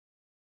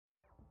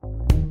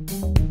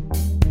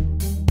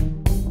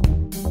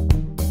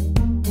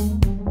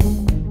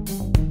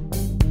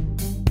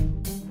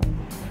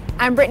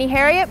I'm Brittany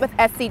Harriot with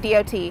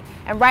SCDOT,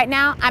 and right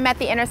now I'm at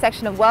the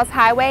intersection of Wells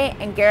Highway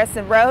and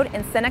Garrison Road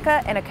in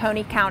Seneca in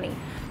Oconee County.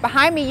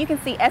 Behind me you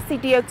can see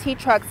SCDOT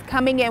trucks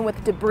coming in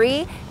with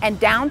debris and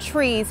downed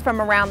trees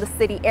from around the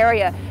city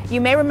area.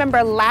 You may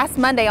remember last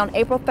Monday on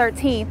April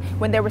 13th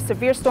when there were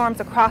severe storms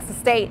across the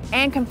state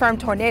and confirmed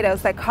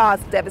tornadoes that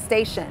caused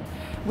devastation.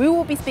 We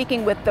will be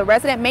speaking with the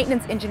resident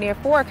maintenance engineer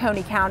for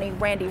Oconee County,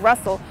 Randy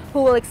Russell,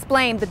 who will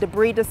explain the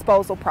debris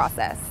disposal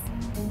process.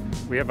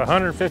 We have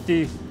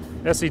 150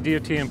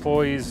 SCDOT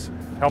employees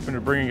helping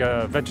to bring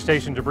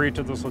vegetation debris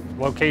to this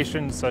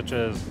location, such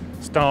as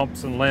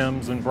stumps and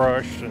limbs and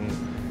brush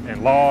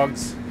and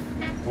logs.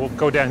 We'll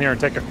go down here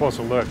and take a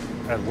closer look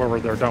at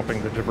where they're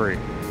dumping the debris.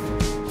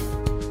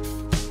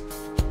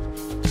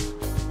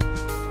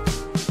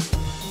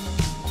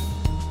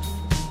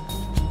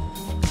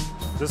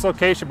 This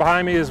location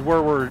behind me is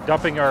where we're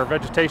dumping our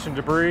vegetation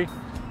debris.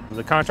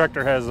 The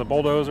contractor has a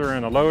bulldozer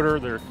and a loader.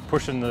 They're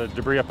pushing the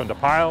debris up into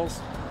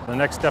piles. The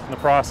next step in the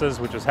process,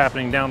 which is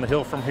happening down the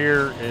hill from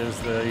here, is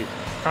the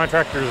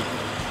contractor is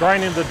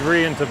grinding the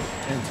debris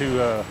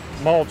into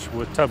mulch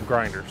with tub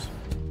grinders.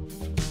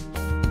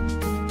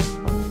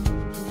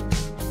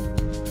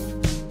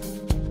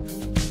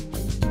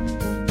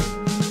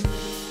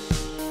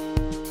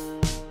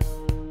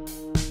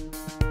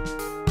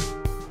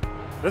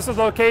 This is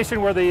the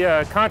location where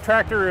the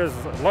contractor is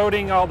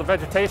loading all the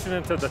vegetation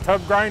into the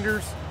tub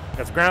grinders.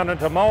 It's ground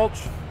into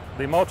mulch.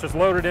 The mulch is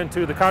loaded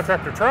into the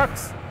contractor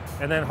trucks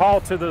and then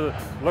hauled to the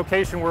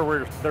location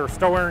where they're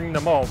storing the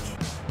mulch.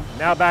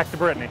 Now back to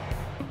Brittany.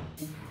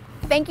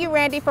 Thank you,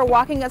 Randy, for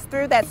walking us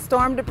through that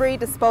storm debris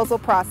disposal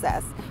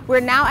process. We're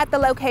now at the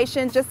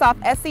location just off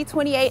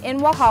SC28 in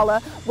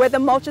Walhalla, where the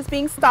mulch is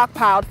being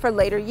stockpiled for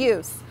later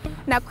use.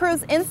 Now,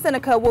 crews in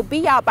Seneca will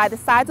be out by the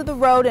sides of the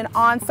road and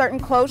on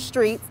certain closed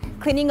streets,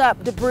 cleaning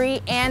up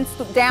debris and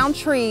down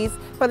trees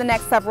for the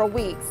next several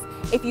weeks.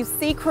 If you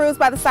see crews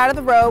by the side of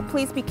the road,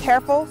 please be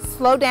careful,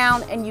 slow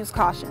down, and use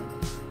caution.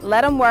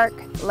 Let them work,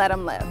 let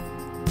them live.